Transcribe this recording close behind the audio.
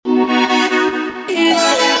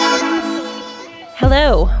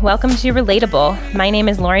Hello, welcome to Relatable. My name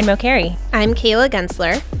is Lauren Mokarry. I'm Cayla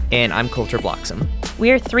Gensler. And I'm Colter Bloxom.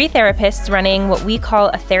 We are three therapists running what we call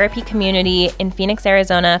a therapy community in Phoenix,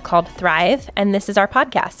 Arizona called Thrive, and this is our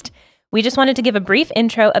podcast. We just wanted to give a brief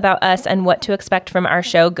intro about us and what to expect from our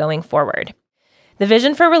show going forward. The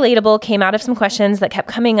vision for Relatable came out of some questions that kept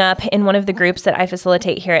coming up in one of the groups that I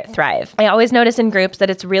facilitate here at Thrive. I always notice in groups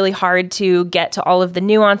that it's really hard to get to all of the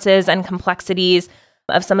nuances and complexities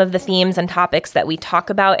of some of the themes and topics that we talk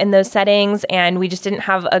about in those settings, and we just didn't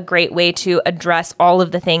have a great way to address all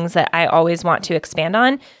of the things that I always want to expand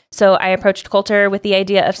on. So I approached Colter with the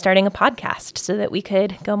idea of starting a podcast so that we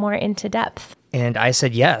could go more into depth. And I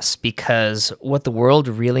said yes, because what the world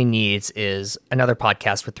really needs is another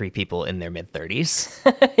podcast with three people in their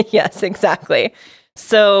mid-30s. Yes, exactly.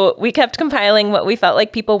 So we kept compiling what we felt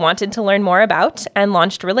like people wanted to learn more about and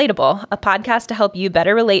launched Relatable, a podcast to help you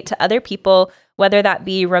better relate to other people, whether that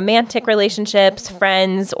be romantic relationships,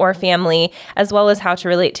 friends, or family, as well as how to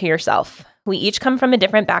relate to yourself. We each come from a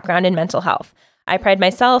different background in mental health. I pride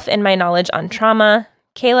myself in my knowledge on trauma.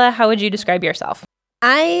 Cayla, how would you describe yourself?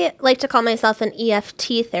 I like to call myself an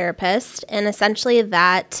EFT therapist, and essentially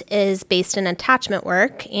that is based in attachment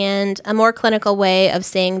work and a more clinical way of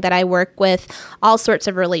saying that I work with all sorts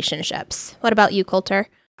of relationships. What about you, Colter?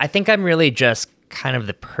 I think I'm really just kind of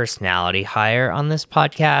the personality hire on this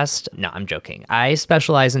podcast. No, I'm joking. I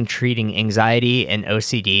specialize in treating anxiety and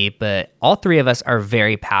OCD, but all three of us are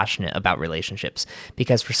very passionate about relationships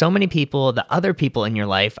because for so many people, the other people in your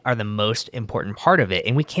life are the most important part of it.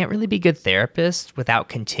 And we can't really be good therapists without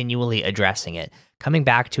continually addressing it, coming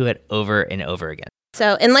back to it over and over again.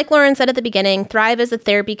 So, and like Lauren said at the beginning, Thrive is a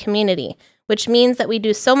therapy community, which means that we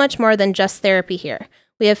do so much more than just therapy here.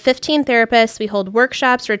 We have 15 therapists, we hold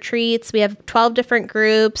workshops, retreats, we have 12 different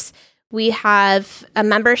groups, we have a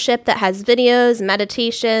membership that has videos,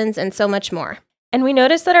 meditations, and so much more. And we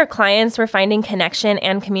noticed that our clients were finding connection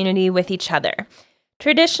and community with each other.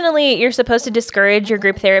 Traditionally, you're supposed to discourage your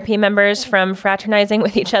group therapy members from fraternizing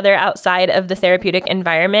with each other outside of the therapeutic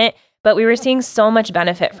environment, but we were seeing so much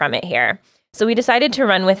benefit from it here. So we decided to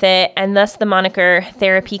run with it, and thus the moniker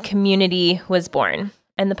Therapy Community was born.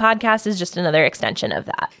 And the podcast is just another extension of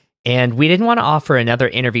that. And we didn't want to offer another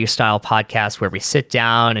interview-style podcast where we sit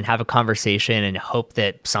down and have a conversation and hope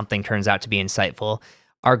that something turns out to be insightful.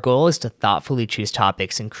 Our goal is to thoughtfully choose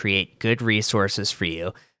topics and create good resources for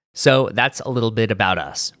you. So that's a little bit about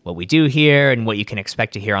us, what we do here, and what you can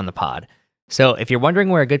expect to hear on the pod. So if you're wondering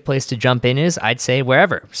where a good place to jump in is, I'd say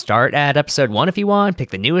wherever. Start at episode 1 if you want,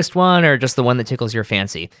 pick the newest one, or just the one that tickles your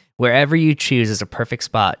fancy. Wherever you choose is a perfect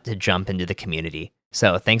spot to jump into the community.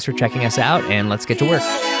 So thanks for checking us out, and let's get to work.